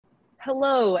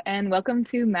Hello and welcome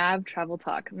to MAV Travel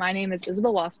Talk. My name is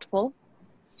Isabel Wastful.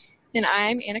 And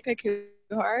I'm Annika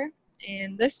Kuhar.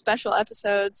 And this special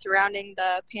episode surrounding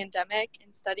the pandemic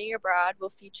and studying abroad will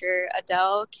feature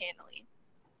Adele Cannelly.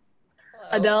 Hello.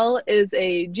 Adele is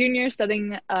a junior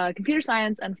studying computer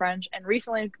science and French and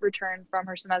recently returned from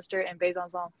her semester in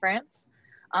Besançon, France.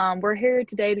 We're here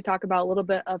today to talk about a little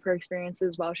bit of her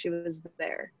experiences while she was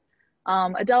there.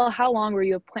 Adele, how long were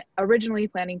you originally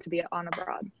planning to be on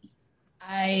abroad?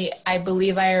 I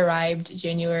believe I arrived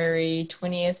January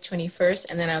 20th, 21st,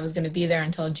 and then I was going to be there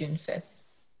until June 5th.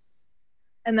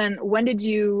 And then when did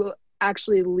you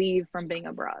actually leave from being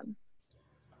abroad?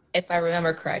 If I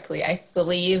remember correctly, I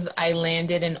believe I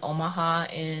landed in Omaha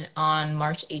on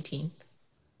March 18th.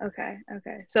 Okay.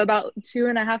 So about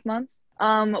 2.5 months.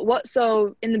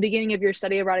 So in the beginning of your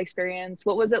study abroad experience,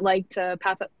 what was it like to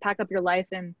pack up your life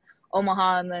in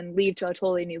Omaha and then leave to a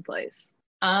totally new place?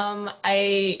 I'll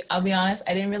be honest,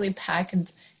 I didn't really pack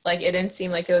and like it didn't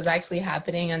seem like it was actually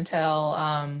happening until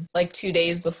like 2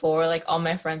 days before. Like all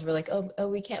my friends were like, oh,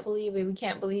 we can't believe it, we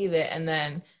can't believe it. And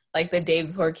then like the day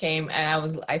before came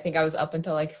and I think I was up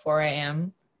until like 4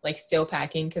 a.m. like still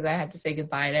packing because I had to say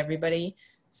goodbye to everybody.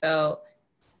 So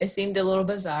it seemed a little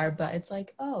bizarre, but it's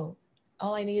like, oh,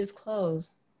 all I need is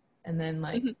clothes. And then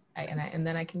like and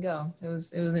then I can go. It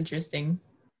was interesting.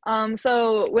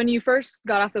 So when you first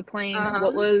got off the plane, what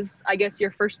Um, was, I guess, your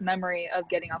first memory of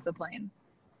getting off the plane?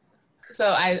 So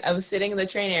I was sitting in the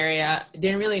train area,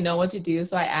 didn't really know what to do.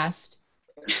 So I asked,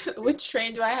 which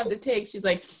train do I have to take? She's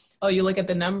like, oh, you look at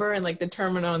the number and like the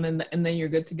terminal and then you're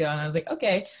good to go. And I was like,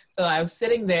 okay. So I was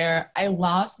sitting there. I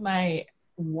lost my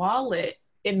wallet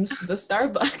in the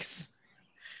Starbucks.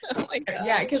 oh my God.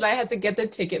 Yeah, because I had to get the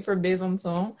ticket for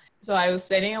Besançon. So I was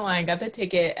sitting in line, got the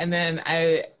ticket, and then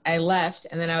I left,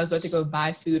 and then I was about to go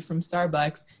buy food from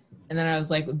Starbucks, and then I was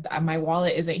like, my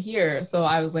wallet isn't here. So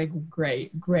I was like,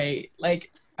 great.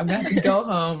 Like I'm gonna have to go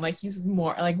home. Like he's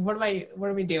more like, what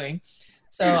are we doing?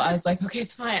 So I was like, okay,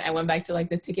 it's fine. I went back to like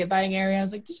the ticket buying area. I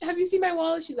was like, have you seen my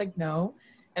wallet? She's like, no.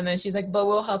 And then she's like, but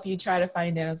we'll help you try to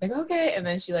find it. I was like, okay. And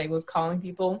then she like was calling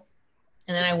people.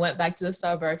 And then I went back to the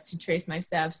Starbucks to trace my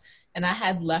steps, and I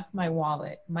had left my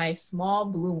wallet, my small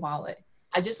blue wallet.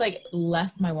 I just like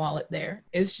left my wallet there.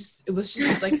 It was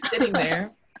just like sitting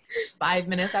there 5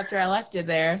 minutes after I left it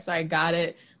there. So I got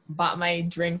it, bought my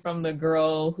drink from the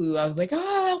girl who I was like, oh,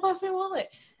 I lost my wallet.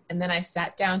 And then I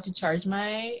sat down to charge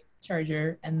my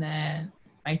charger, and then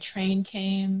my train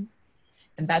came,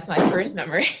 and that's my first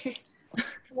memory.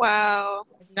 Wow.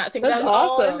 I did not think that That's was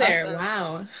all in awesome. there. Awesome.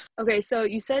 Wow. Okay, so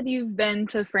you said you've been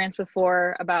to France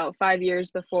before, about 5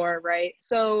 years before, right?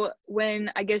 So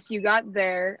when I guess you got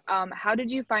there, how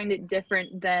did you find it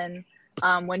different than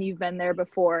when you've been there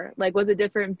before? Like, was it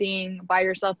different being by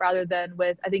yourself rather than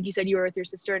with, I think you said you were with your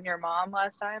sister and your mom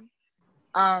last time?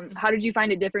 How did you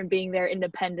find it different being there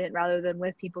independent rather than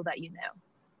with people that you knew?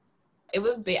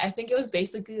 I think it was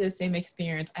basically the same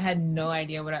experience. I had no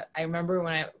idea I remember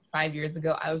when 5 years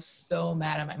ago, I was so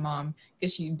mad at my mom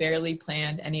because she barely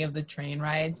planned any of the train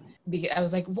rides. Because I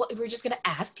was like, what, we're just going to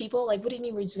ask people? Like, what do you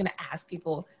mean we're just going to ask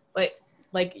people? But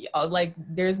like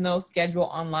there's no schedule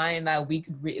online that we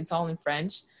could read. It's all in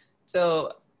French.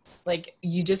 So like,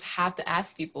 you just have to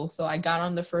ask people. So I got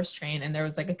on the first train and there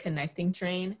was like a connecting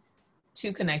train,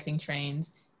 two connecting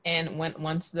trains. And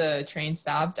once the train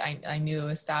stopped, I knew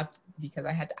it stopped because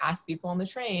I had to ask people on the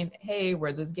train, hey,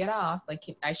 where does get off? Like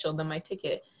I showed them my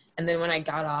ticket. And then when I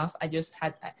got off, I just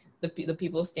had the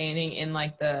people standing in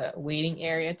like the waiting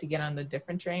area to get on the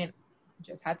different train.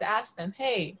 Just had to ask them,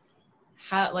 hey,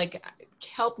 how, like,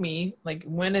 help me. Like,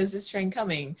 when is this train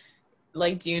coming?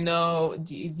 Like, do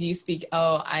you speak,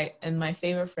 and my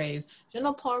favorite phrase, je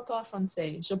ne parle pas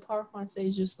français, je parle français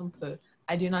juste un peu.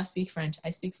 I do not speak French.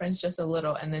 I speak French just a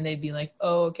little. And then they'd be like,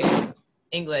 oh, okay,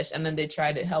 English. And then they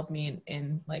try to help me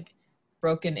in like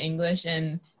broken English.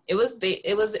 And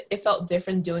it felt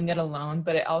different doing it alone,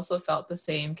 but it also felt the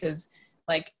same because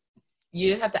like you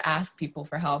just have to ask people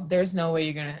for help. There's no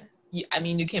way I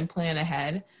mean, you can plan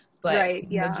ahead, but Right,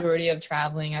 yeah. majority of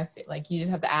traveling, I feel like you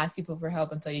just have to ask people for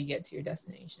help until you get to your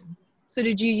destination. So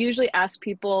did you usually ask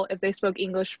people if they spoke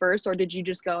English first, or did you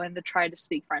just go in to try to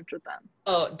speak French with them?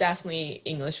 Oh, definitely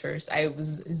English first. I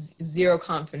was zero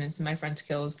confidence in my French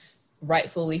skills,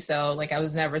 rightfully so. Like I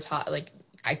was never taught, like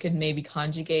I could maybe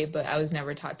conjugate, but I was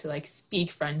never taught to like speak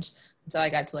French until I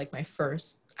got to like my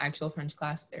first actual French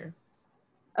class there.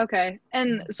 Okay.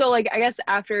 And so, like, I guess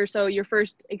after, so your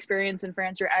first experience in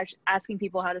France, you're asking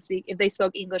people how to speak, if they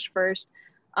spoke English first.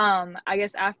 I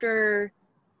guess after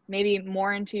maybe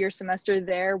more into your semester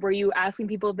there, were you asking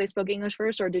people if they spoke English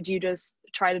first, or did you just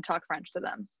try to talk French to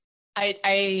them?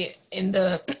 I in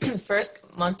the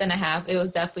first month and a half, it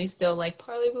was definitely still like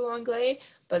parlez-vous anglais,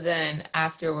 but then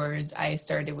afterwards I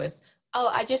started with,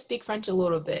 oh, I just speak French a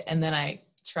little bit, and then I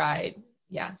tried,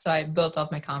 yeah, so I built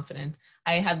up my confidence.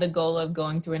 I had the goal of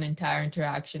going through an entire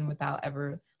interaction without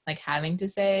ever like having to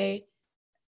say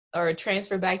or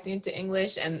transfer back into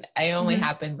English, and I only Mhm.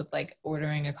 happened with like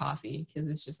ordering a coffee because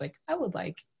it's just like, I would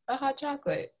like a hot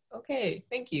chocolate. Okay,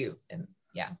 thank you. And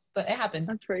yeah, but it happened.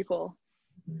 That's pretty cool.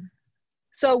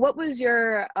 So what was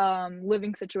your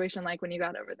living situation like when you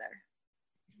got over there?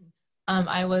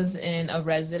 I was in a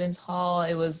residence hall.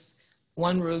 It was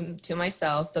one room to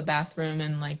myself. The bathroom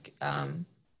and like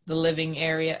the living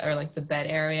area or like the bed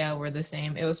area were the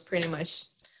same. It was pretty much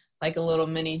like a little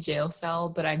mini jail cell,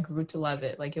 but I grew to love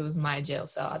it. Like it was my jail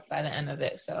cell by the end of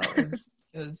it. So it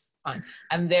was fun.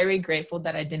 I'm very grateful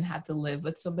that I didn't have to live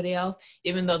with somebody else,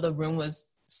 even though the room was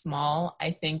small.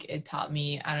 I think it taught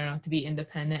me, I don't know, to be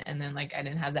independent, and then like I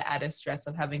didn't have the added stress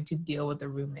of having to deal with a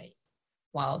roommate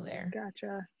while there.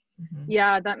 Gotcha. Mhm.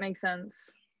 Yeah, that makes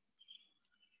sense.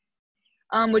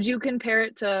 Would you compare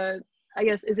it to, I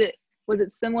guess, was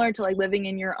it similar to like living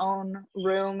in your own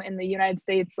room in the United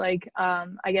States? Like,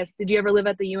 I guess, did you ever live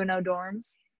at the UNO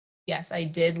dorms? Yes, I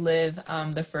did live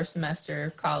the first semester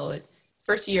of college,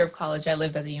 first year of college, I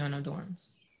lived at the UNO dorms.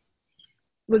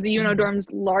 Was the UNO Mhm. dorms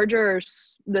larger or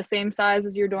the same size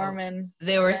as your Oh, dorm in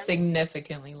they were France?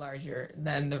 significantly larger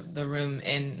than the room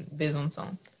in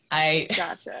Besançon. I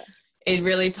Gotcha. it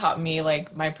really taught me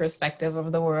like my perspective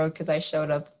of the world because I showed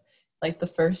up like the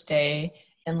first day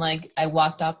and like I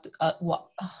walked up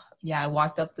yeah, I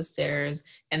walked up the stairs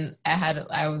and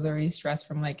I was already stressed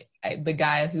from like the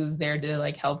guy who was there to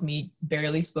like help me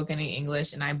barely spoke any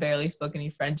English and I barely spoke any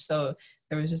French, so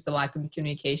there was just a lack of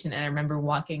communication. And I remember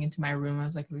walking into my room, I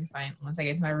was like, we'll be fine, once I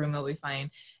get to my room it'll be fine.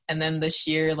 And then the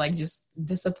sheer like just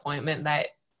disappointment that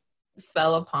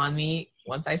fell upon me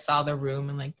once I saw the room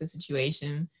and like the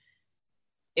situation,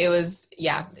 it was,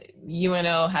 yeah,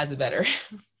 UNO has it better.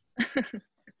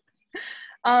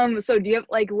 So do you have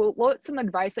like what's some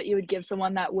advice that you would give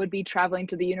someone that would be traveling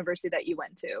to the university that you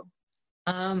went to?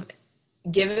 um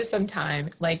Give it some time,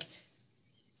 like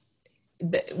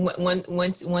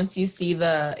once you see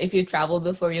the, if you traveled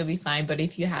before you'll be fine, but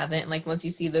if you haven't, like once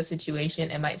you see the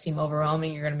situation it might seem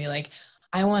overwhelming. You're gonna be like,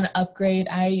 I want to upgrade,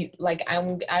 I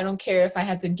don't care if I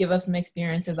have to give up some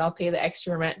experiences, I'll pay the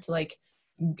extra rent to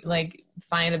like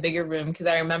find a bigger room. Because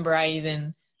I remember I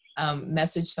even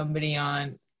messaged somebody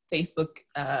on Facebook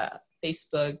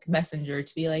Facebook Messenger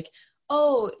to be like,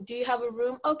 oh, do you have a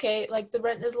room? Okay, like the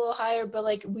rent is a little higher, but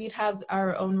like we'd have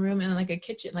our own room and like a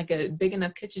kitchen, like a big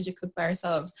enough kitchen to cook by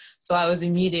ourselves. So I was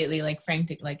immediately like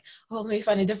frantic, like, oh, let me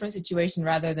find a different situation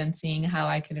rather than seeing how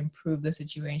I could improve the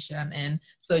situation I'm in.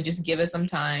 So just give it some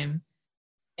time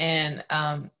and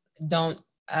don't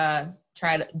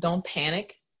don't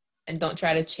panic and don't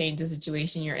try to change the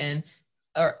situation you're in,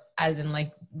 or as in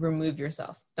like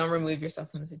don't remove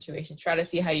yourself from the situation. Try to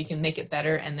see how you can make it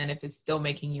better, and then if it's still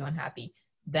making you unhappy,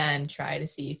 then try to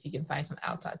see if you can find some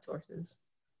outside sources.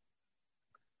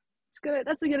 It's good.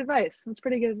 That's a good advice. That's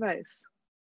pretty good advice.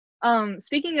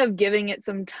 Speaking of giving it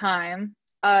some time,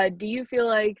 do you feel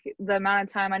like the amount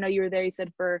of time, I know you were there, you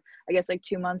said for, I guess like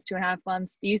 2 months, 2.5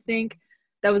 months, do you think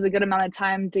that was a good amount of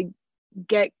time to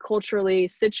get culturally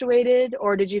situated,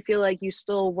 or did you feel like you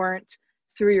still weren't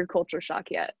through your culture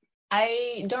shock yet?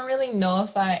 I don't really know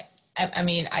if I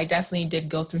mean, I definitely did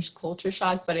go through culture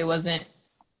shock, but it wasn't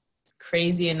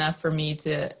crazy enough for me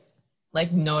to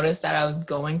like notice that I was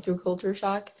going through culture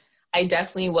shock. I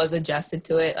definitely was adjusted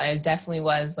to it. I definitely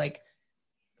was like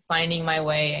finding my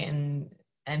way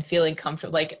and feeling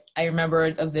comfortable. Like I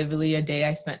remember vividly a day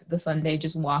I spent the Sunday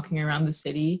just walking around the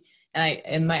city, and I,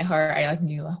 in my heart, I like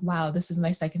knew, wow, this is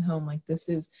my second home. Like this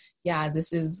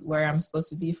is where I'm supposed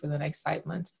to be for the next 5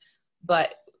 months.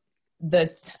 But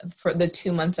for the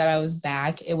 2 months that I was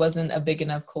back, it wasn't a big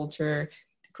enough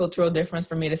cultural difference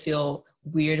for me to feel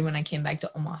weird when I came back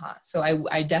to Omaha. So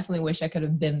I definitely wish I could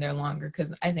have been there longer,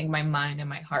 because I think my mind and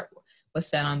my heart was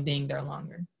set on being there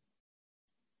longer.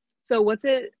 So what's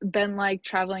it been like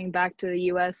traveling back to the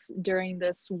US during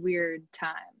this weird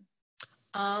time?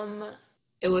 Um,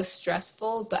 it was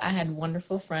stressful, but I had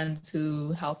wonderful friends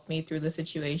who helped me through the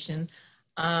situation.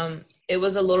 It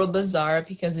was a little bizarre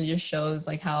because it just shows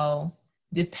like how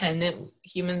dependent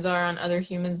humans are on other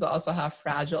humans, but also how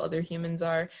fragile other humans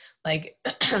are. Like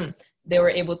they were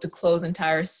able to close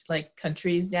entire like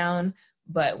countries down,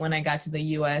 but when I got to the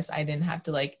US, I didn't have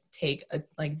to like take a,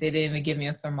 like they didn't even give me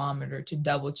a thermometer to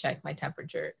double check my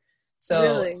temperature.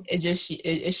 So Really?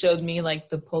 it showed me like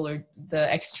the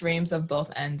extremes of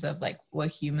both ends of like what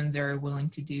humans are willing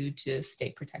to do to stay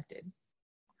protected.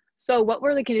 So what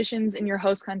were the conditions in your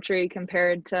host country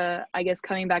compared to, I guess,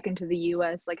 coming back into the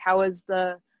US? Like, how was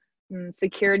the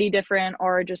security different,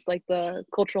 or just like the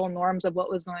cultural norms of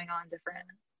what was going on different?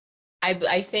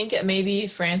 I think maybe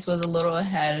France was a little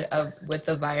ahead of with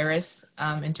the virus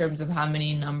in terms of how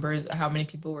many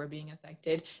people were being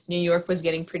affected. New York was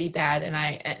getting pretty bad,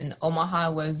 and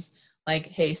Omaha was like,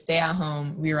 hey, stay at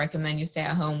home. We recommend you stay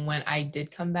at home when I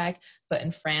did come back. But in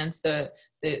France, the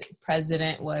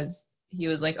president he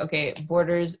was like, okay,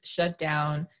 borders shut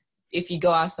down. If you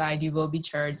go outside, you will be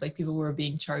charged. Like people were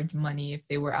being charged money if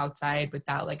they were outside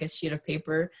without like a sheet of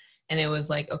paper. And it was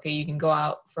like, okay, you can go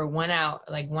out for 1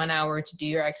 hour to do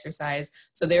your exercise.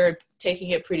 So they were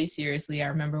taking it pretty seriously. I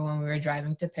remember when we were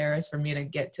driving to Paris, for me to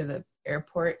get to the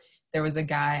airport, there was a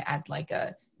guy at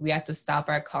we had to stop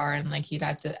our car, and like he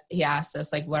asked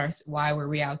us like why were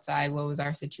we outside? What was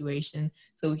our situation?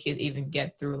 So we could even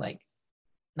get through like,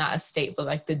 not a state, but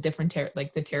like the different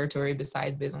the territory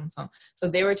besides Besançon. So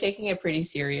they were taking it pretty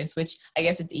serious, which I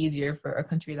guess it's easier for a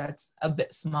country that's a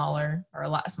bit smaller, or a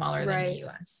lot smaller than the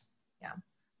US. Yeah.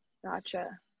 Gotcha.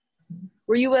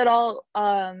 Were you at all,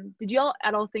 did you all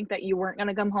at all think that you weren't going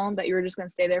to come home, that you were just going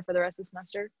to stay there for the rest of the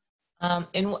semester?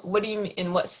 What do you mean,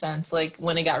 in what sense? Like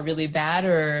when it got really bad,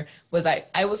 or was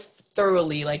I was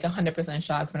thoroughly like 100%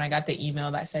 shocked when I got the email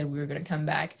that said we were going to come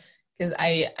back. Because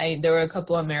there were a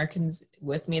couple of Americans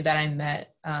with me that I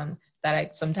met that I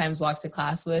sometimes walked to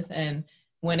class with. And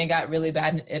when it got really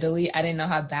bad in Italy, I didn't know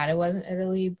how bad it was in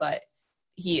Italy, but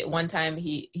one time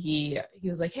he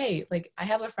was like, hey, like I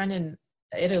have a friend in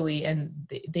Italy and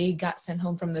they got sent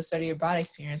home from the study abroad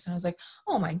experience. And I was like,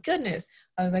 oh my goodness.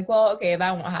 I was like, well, okay,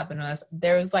 that won't happen to us.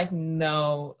 There was like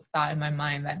no thought in my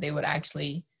mind that they would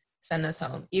actually send us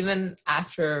home. Even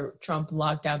after Trump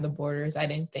locked down the borders, I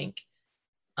didn't think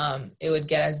it would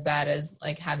get as bad as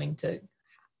like having to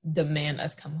demand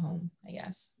us come home, I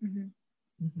guess.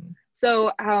 Mm-hmm. Mm-hmm.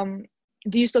 So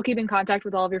do you still keep in contact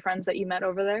with all of your friends that you met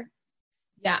over there?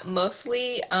 Yeah,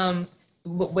 mostly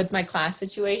with my class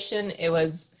situation,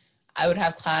 I would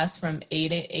have class from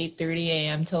 8:30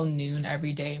 a.m. till noon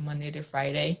every day, Monday to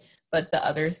Friday. But the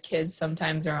other kids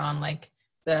sometimes are on like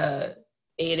the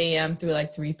 8 a.m. through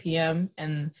like 3 p.m.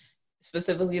 And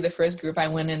specifically the first group I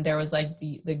went in, there was like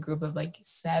the group of like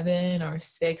 7 or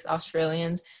 6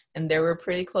 Australians, and they were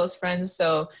pretty close friends.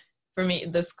 So for me,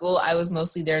 the school, I was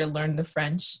mostly there to learn the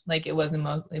French. Like it wasn't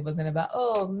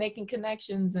about, making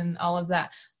connections and all of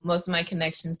that. Most of my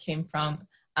connections came from,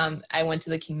 I went to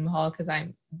the Kingdom Hall because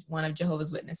I'm one of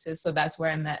Jehovah's Witnesses. So that's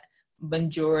where I met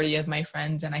majority of my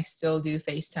friends, and I still do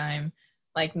FaceTime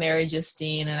like Mary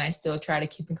Justine, and I still try to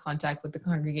keep in contact with the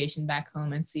congregation back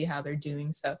home and see how they're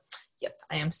doing. So yep,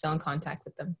 I am still in contact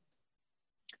with them.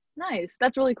 Nice.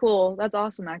 That's really cool. That's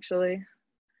awesome, actually.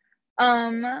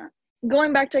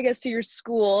 Going back to, I guess, to your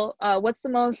school, what is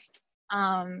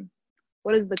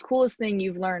the coolest thing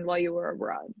you've learned while you were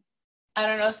abroad? I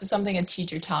don't know if it's something a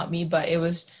teacher taught me, but it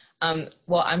was,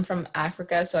 I'm from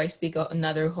Africa, so I speak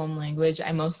another home language.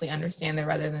 I mostly understand it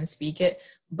rather than speak it,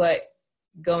 but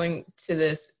going to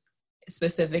this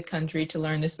specific country to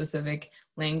learn the specific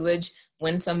language,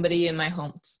 when somebody in my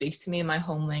home speaks to me in my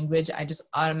home language, I just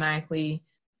automatically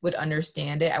would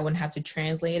understand it. I wouldn't have to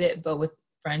translate it. But with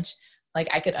French, like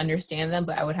I could understand them,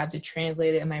 but I would have to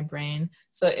translate it in my brain.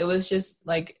 So it was just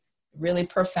like really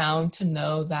profound to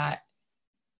know that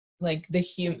like the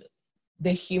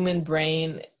human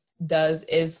brain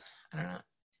is I don't know,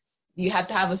 you have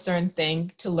to have a certain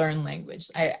thing to learn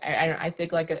language. I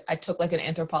think like I took like an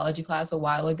anthropology class a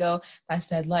while ago that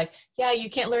said like, yeah, you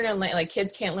can't learn like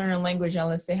kids can't learn a language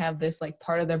unless they have this like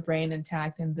part of their brain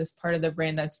intact, and this part of the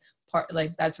brain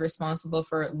that's responsible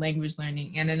for language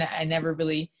learning. And I never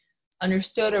really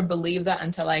understood or believed that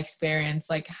until I experienced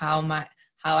like how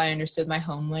I understood my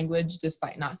home language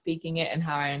despite not speaking it, and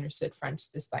how I understood French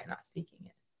despite not speaking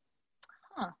it.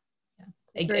 Huh.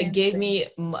 It gave me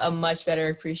a much better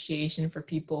appreciation for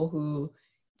people who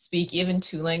speak even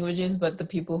 2 languages, but the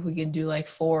people who can do like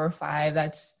 4 or 5,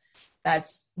 that's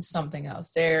something else.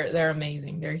 They're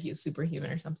amazing. They're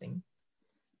superhuman or something.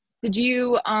 Did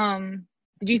you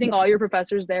think all your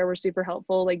professors there were super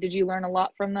helpful? Like, did you learn a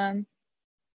lot from them?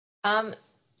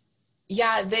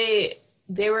 Yeah, they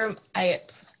were,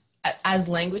 as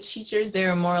language teachers, they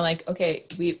were more like, okay,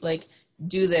 we like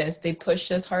do this. They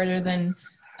pushed us harder than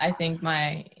I think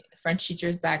my French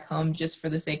teachers back home, just for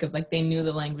the sake of like, they knew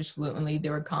the language fluently,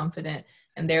 they were confident,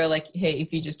 and they were like, hey,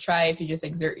 if you just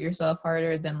exert yourself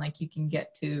harder, then like you can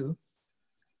get to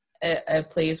a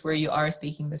place where you are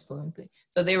speaking this fluently.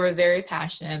 So they were very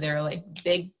passionate. They were like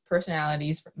big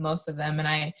personalities, most of them, and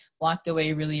I walked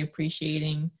away really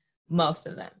appreciating most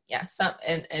of them. Yeah, some,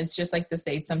 and it's just like the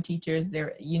state. Some teachers,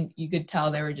 you could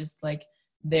tell they were just like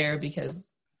there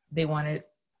because they wanted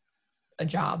a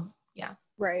job. Yeah,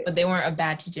 Right. but they weren't a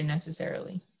bad teacher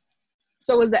necessarily.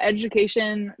 So was the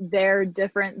education there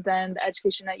different than the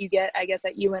education that you get, I guess,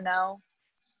 at UNO?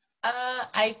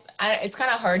 It's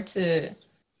kind of hard to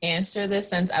answer this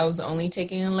since I was only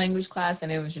taking a language class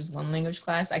and it was just one language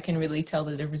class. I can really tell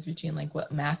the difference between like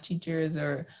what math teachers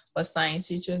or what science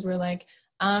teachers were like.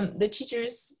 The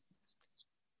teachers,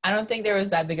 I don't think there was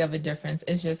that big of a difference.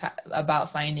 It's just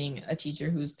about finding a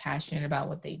teacher who's passionate about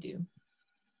what they do.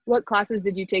 What classes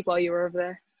did you take while you were over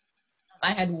there?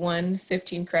 I had one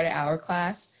 15 credit hour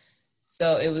class,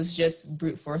 so it was just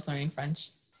brute force learning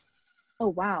French. Oh,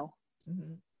 wow.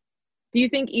 Mm-hmm. Do you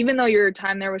think even though your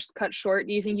time there was cut short,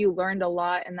 do you think you learned a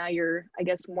lot and now you're, I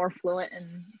guess, more fluent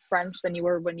in French than you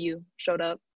were when you showed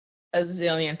up? A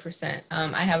zillion percent.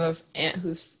 I have an aunt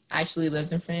who's actually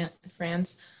lives in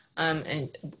France,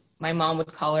 and my mom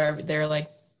would call her. They're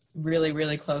like really,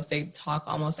 really close. They talk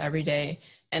almost every day.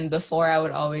 And before, I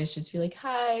would always just be like,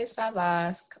 "Hi, ça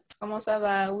va? Comment ça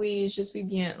va? Oui, je suis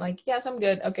bien." Like, yes, I'm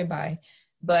good. Okay, bye.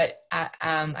 But I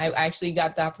actually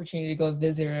got the opportunity to go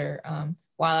visit her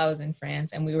while I was in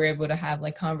France, and we were able to have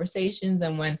like conversations.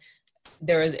 And when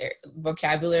there was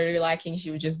vocabulary lacking,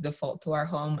 she would just default to our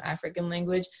home African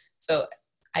language. So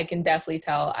I can definitely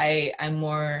tell I'm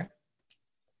more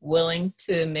willing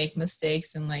to make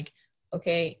mistakes and like,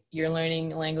 okay, you're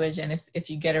learning language, and if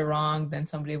you get it wrong, then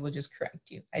somebody will just correct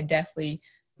you. I definitely,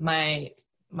 my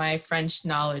French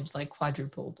knowledge like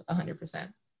quadrupled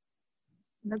 100%.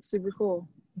 That's super cool.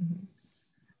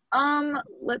 Mm-hmm.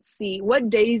 Let's see. What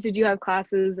days did you have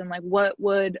classes, and like what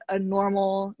would a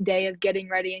normal day of getting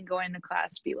ready and going to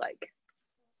class be like?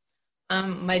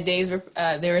 My days were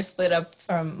they were split up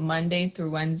from Monday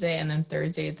through Wednesday, and then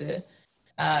Thursday the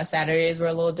Saturdays were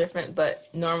a little different, but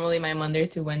normally my Monday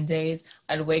through Wednesdays,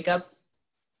 I'd wake up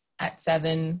at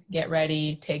 7, get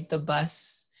ready, take the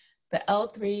bus, the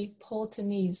L3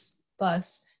 Poltenese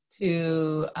bus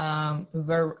to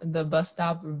the bus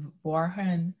stop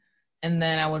Voorhen, and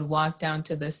then I would walk down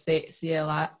to the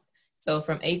CLA. So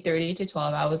from 8:30 to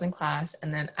 12, I was in class,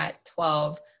 and then at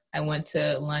 12, I went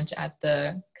to lunch at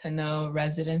the Cano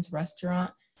Residence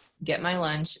restaurant, get my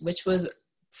lunch, which was,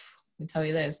 let me tell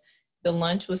you this, the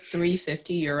lunch was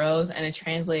 €350 and it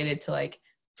translated to like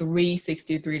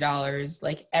 $363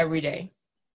 like every day.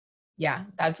 Yeah,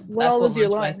 that's what was your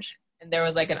lunch was. lunch? And there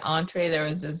was like an entree, there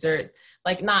was dessert,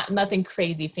 like nothing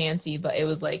crazy fancy, but it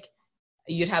was like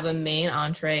you'd have a main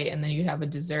entree and then you'd have a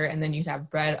dessert and then you'd have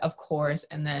bread, of course,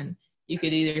 and then you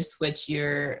could either switch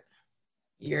your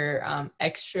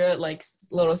extra like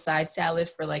little side salad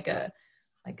for like a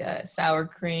sour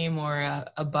cream or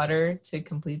a butter to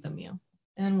complete the meal.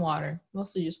 And water,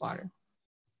 mostly just water.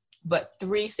 But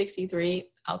 $363,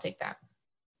 I'll take that.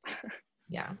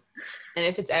 Yeah. And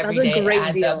if it's every day, it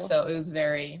adds up. So it was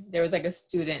there was like a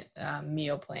student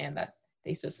meal plan that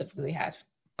they specifically had.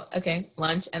 Okay,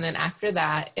 lunch. And then after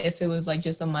that, if it was like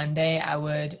just a Monday, I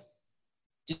would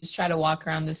just try to walk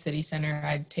around the city center.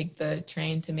 I'd take the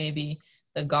train to maybe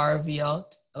the Gare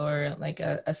Viot or like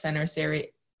a center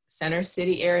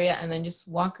city area, and then just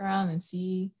walk around and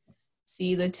see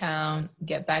the town,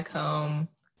 get back home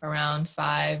around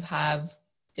 5, have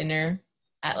dinner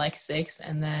at like 6,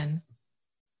 and then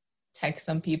text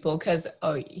some people because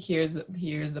here's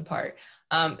the part.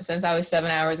 Since I was 7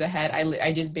 hours ahead,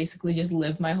 I just basically just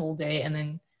lived my whole day, and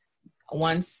then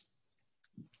once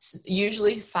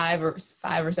usually 5 or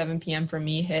 7 p.m. for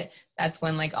me hit, that's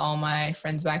when like all my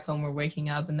friends back home were waking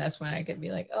up, and that's when I could be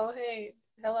like, oh hey,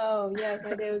 hello, yes,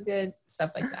 my day was good,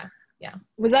 stuff like that. Yeah.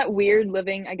 Was that weird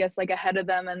living, I guess, like ahead of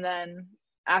them and then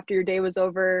after your day was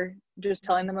over, just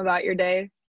telling them about your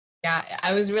day? Yeah,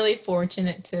 I was really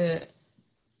fortunate to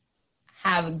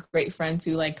have great friends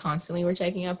who like constantly were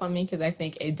checking up on me, because I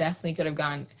think it definitely could have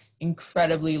gone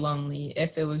incredibly lonely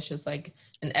if it was just like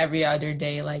an every other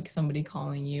day, like somebody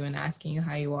calling you and asking you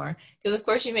how you are. Because of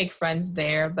course you make friends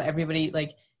there, but everybody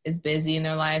like is busy in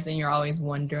their lives and you're always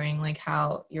wondering like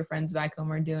how your friends back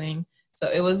home are doing. So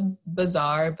it was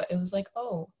bizarre, but it was like,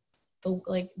 oh,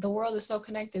 the world is so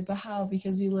connected, but how?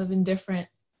 Because we live in different,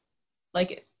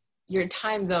 like your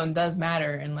time zone does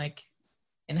matter, and like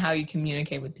in how you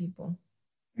communicate with people.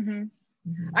 Mm-hmm.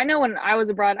 Mm-hmm. I know when I was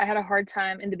abroad, I had a hard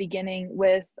time in the beginning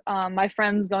with my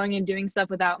friends going and doing stuff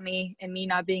without me and me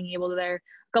not being able to there.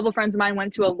 A couple of friends of mine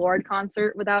went to a Lorde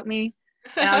concert without me.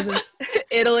 and I was in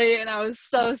Italy, and I was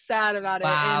so sad about it.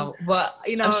 Wow. Well,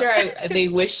 And, I'm sure they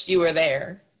wished you were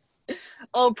there.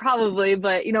 oh, probably,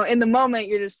 but in the moment,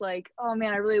 you're just like, oh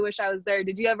man, I really wish I was there.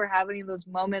 Did you ever have any of those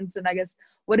moments? And I guess,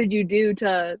 what did you do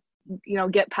to,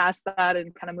 get past that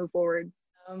and kind of move forward?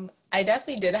 I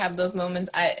definitely did have those moments.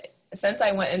 Since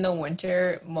I went in the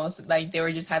winter, most like they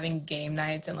were just having game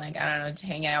nights and like I don't know, just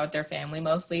hanging out with their family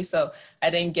mostly. So I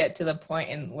didn't get to the point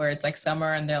in where it's like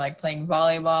summer and they're like playing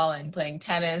volleyball and playing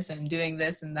tennis and doing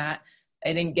this and that.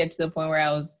 I didn't get to the point where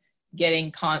I was getting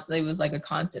it was like a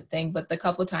constant thing. But the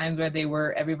couple times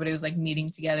where everybody was like meeting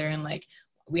together and like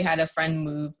we had a friend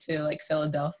move to like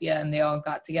Philadelphia and they all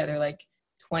got together like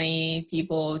 20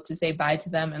 people to say bye to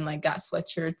them and like got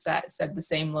sweatshirts that said the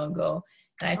same logo.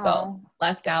 And I felt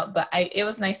left out, but it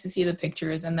was nice to see the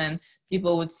pictures. And then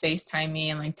people would FaceTime me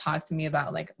and like talk to me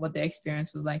about like what their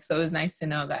experience was like. So it was nice to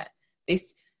know that it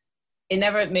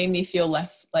never made me feel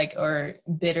left like or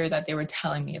bitter that they were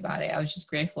telling me about it. I was just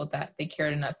grateful that they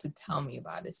cared enough to tell me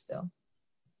about it still.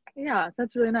 Yeah,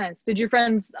 that's really nice. Did your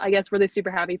friends, I guess, were they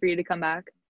super happy for you to come back?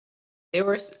 They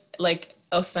were like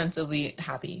offensively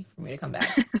happy for me to come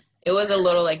back. It was a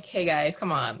little like, hey guys,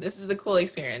 come on, this is a cool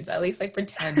experience. At least like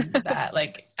pretend that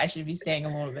like I should be staying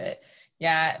a little bit.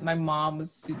 Yeah, my mom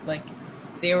was super, like,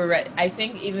 they were ready. I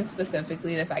think even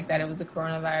specifically the fact that it was the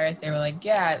coronavirus, they were like,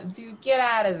 yeah, dude, get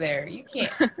out of there. You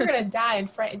can't, you're gonna die in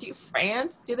France.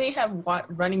 France? Do they have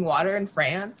running water in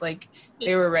France? Like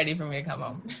they were ready for me to come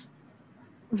home.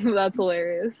 That's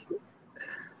hilarious.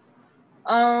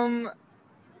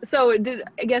 So did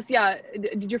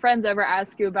your friends ever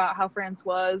ask you about how France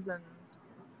was and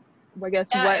I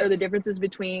guess what are the differences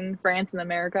between France and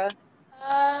America?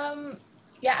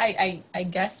 Yeah, I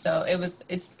guess so.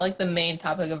 It's like the main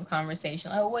topic of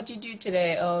conversation. Oh, what'd you do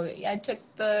today? Oh, yeah, I took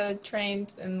the train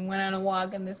and went on a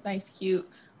walk in this nice cute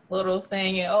little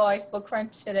thing. And, oh, I spoke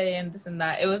French today and this and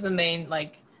that. It was the main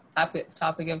like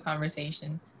topic of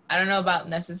conversation. I don't know about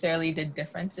necessarily the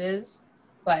differences,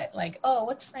 but like, oh,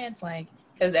 what's France like?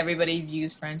 Because everybody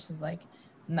views French as like,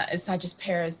 it's not just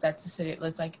Paris, that's the city.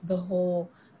 It's like the whole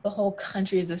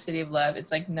country is a city of love.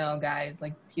 It's like, no, guys,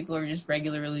 like people are just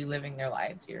regularly living their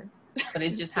lives here. But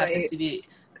it just happens to be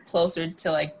closer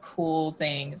to like cool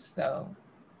things. So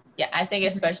yeah, I think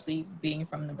especially being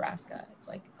from Nebraska, it's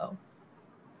like, oh,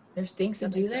 there's things to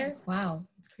do there? Wow,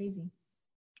 it's crazy.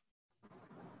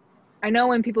 I know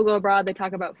when people go abroad, they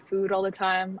talk about food all the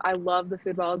time. I love the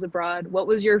food while I was abroad. What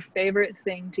was your favorite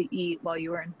thing to eat while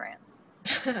you were in France?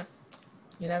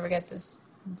 You never get this.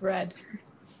 Bread.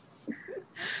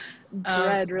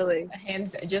 Bread, really?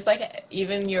 Just like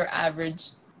even your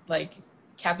average like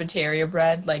cafeteria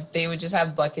bread, like they would just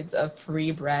have buckets of free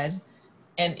bread.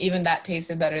 And even that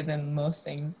tasted better than most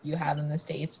things you have in the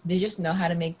States. They just know how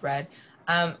to make bread.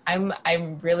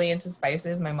 I'm really into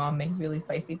spices. My mom makes really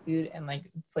spicy food and like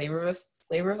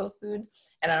flavorful food.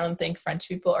 And I don't think French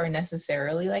people are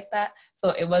necessarily like that.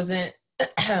 So it wasn't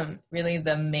really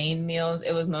the main meals.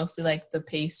 It was mostly like the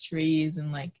pastries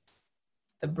and like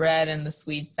the bread and the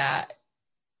sweets that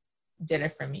did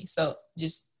it for me. So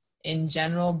just in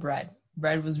general, bread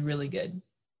was really good.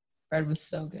 Bread was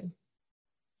so good.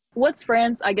 What's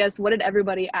France? I guess, what did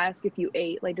everybody ask if you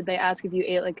ate? Like, did they ask if you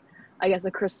ate like, I guess,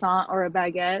 a croissant or a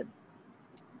baguette?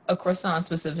 A croissant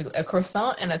specifically, a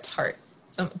croissant and a tart.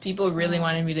 Some people really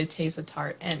wanted me to taste a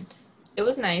tart and it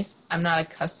was nice. I'm not a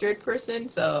custard person,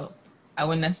 so I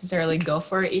wouldn't necessarily go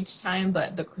for it each time,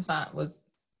 but the croissant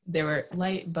they were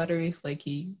light, buttery,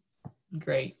 flaky,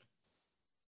 great.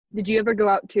 Did you ever go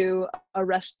out to a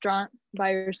restaurant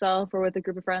by yourself or with a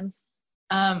group of friends?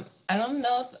 I don't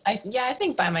know I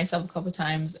think by myself a couple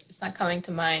times. It's not coming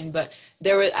to mind, but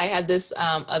I had this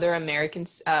other American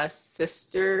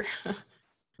sister,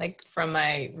 like from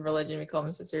my religion, we call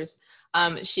them sisters.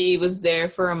 She was there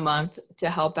for a month to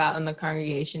help out in the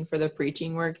congregation for the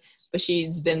preaching work, but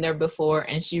she's been there before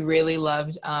and she really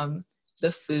loved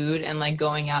the food and like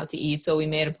going out to eat. So we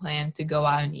made a plan to go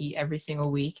out and eat every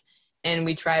single week. And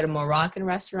we tried a Moroccan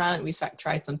restaurant. We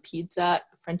tried some pizza.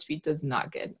 French pizza is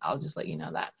not good. I'll just let you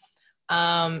know that.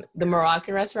 The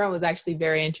Moroccan restaurant was actually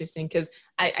very interesting because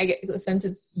I since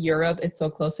it's Europe, it's so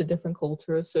close to different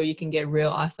cultures, so you can get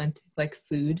real authentic like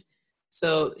food.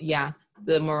 So yeah,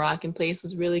 the Moroccan place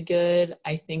was really good.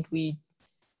 I think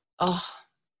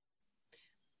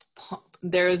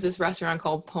there was this restaurant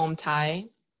called Pom Thai.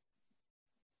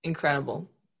 Incredible.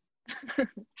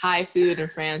 Thai food in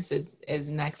France is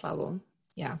next level.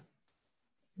 Yeah,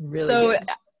 really. So good.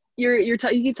 You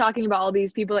keep talking about all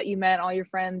these people that you met, all your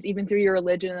friends, even through your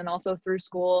religion and also through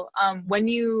school. When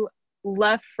you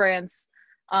left France,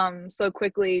 so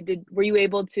quickly. Were you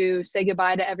able to say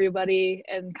goodbye to everybody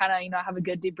and kind of, have a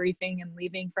good debriefing and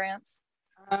leaving France?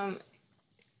 Um,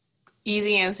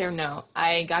 Easy answer, no.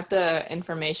 I got the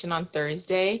information on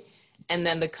Thursday, and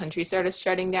then the country started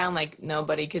shutting down. Like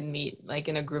nobody could meet like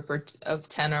in a group of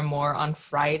 10 or more on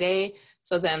Friday.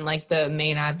 So then like the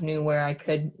main avenue where I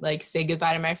could like say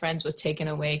goodbye to my friends was taken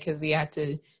away because we had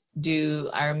to do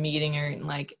our meeting or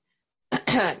like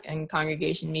and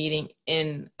congregation meeting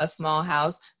in a small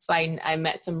house. So I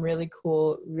met some really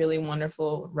cool, really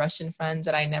wonderful Russian friends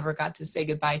that I never got to say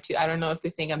goodbye to. I don't know if they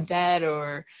think I'm dead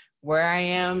or where I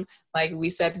am. Like we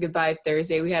said goodbye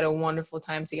Thursday. We had a wonderful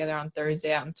time together on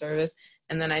Thursday out in service.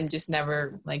 And then I'm just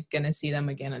never like gonna see them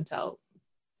again until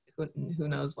who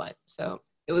knows what. So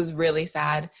it was really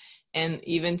sad. And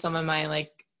even some of my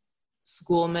like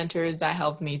school mentors that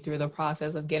helped me through the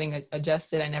process of getting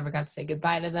adjusted, I never got to say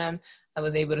goodbye to them. I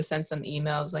was able to send some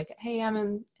emails like, hey, I'm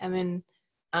in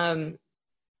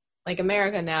like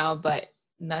America now, but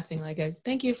nothing like a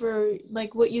thank you for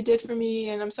like what you did for me,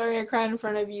 and I'm sorry I cried in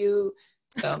front of you.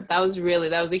 So that was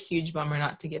a huge bummer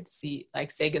not to get to see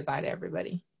like say goodbye to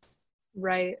everybody.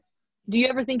 Right. Do you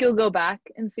ever think you'll go back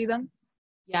and see them?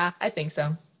 Yeah, I think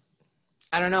so.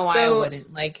 I don't know why I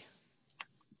wouldn't. Like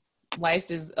life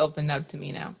is opened up to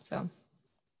me now, so.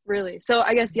 Really? So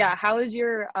I guess, yeah, how has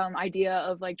your idea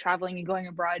of like traveling and going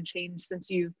abroad changed since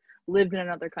you've lived in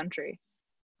another country?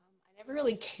 I never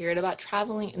really cared about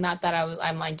traveling. Not that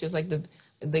I'm like just like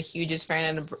the hugest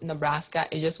fan of Nebraska.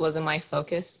 It just wasn't my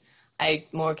focus. I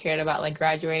more cared about like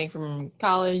graduating from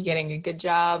college, getting a good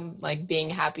job, like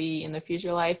being happy in the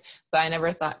future life. But I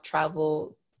never thought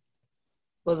travel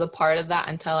was a part of that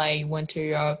until I went to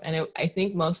Europe. And I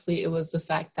think mostly it was the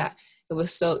fact that it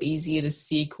was so easy to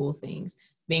see cool things.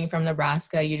 Being from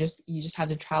Nebraska, you just have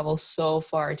to travel so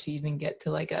far to even get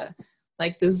to like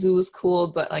the zoo is cool,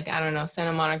 but like I don't know,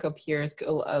 Santa Monica Pier is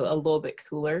a little bit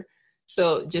cooler.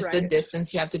 So just the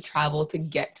distance you have to travel to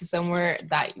get to somewhere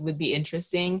that would be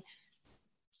interesting.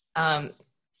 It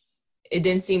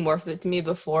didn't seem worth it to me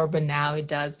before, but now it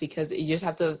does because you just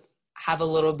have to have a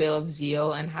little bit of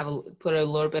zeal and put a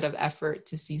little bit of effort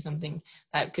to see something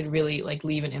that could really like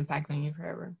leave an impact on you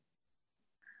forever.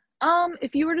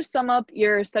 If you were to sum up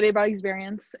your study abroad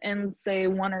experience in say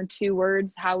 1 or 2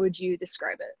 words, how would you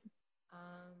describe it?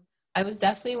 I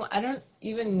don't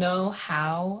even know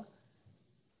how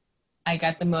I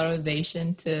got the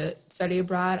motivation to study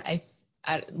abroad. I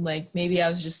like maybe I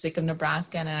was just sick of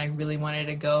Nebraska and I really wanted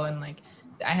to go, and like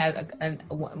I had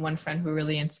one friend who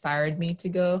really inspired me to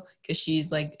go because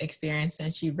she's like experienced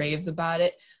and she raves about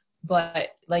it.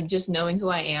 But like just knowing who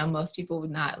I am, most people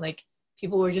would not like.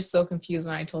 People were just so confused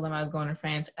when I told them I was going to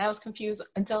France. And I was confused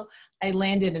until I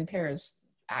landed in Paris,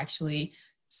 actually.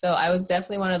 So I was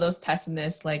definitely one of those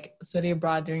pessimists, like study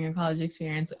abroad during your college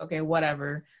experience. Okay,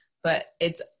 whatever. But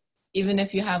it's even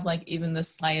if you have like even the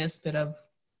slightest bit of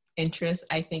interest,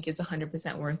 I think it's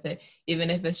 100% worth it. Even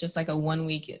if it's just like a 1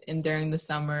 week in during the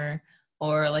summer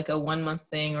or like a 1 month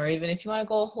thing, or even if you want to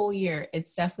go a whole year,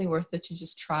 it's definitely worth it to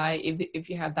just try if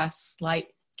you have that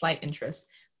slight interest.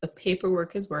 The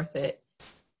paperwork is worth it.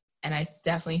 And I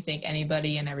definitely think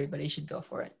anybody and everybody should go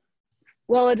for it.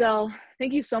 Well, Adele,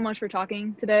 thank you so much for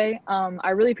talking today. I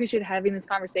really appreciate having this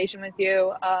conversation with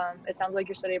you. It sounds like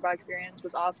your study abroad experience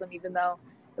was awesome, even though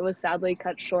it was sadly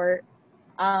cut short.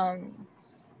 Thank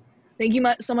you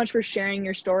so much for sharing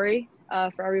your story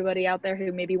for everybody out there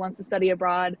who maybe wants to study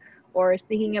abroad or is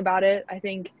thinking about it. I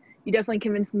think you definitely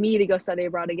convinced me to go study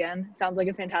abroad again. Sounds like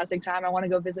a fantastic time. I want to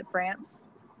go visit France.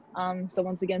 So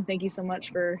once again, thank you so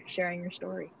much for sharing your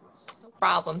story. No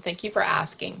problem. Thank you for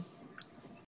asking.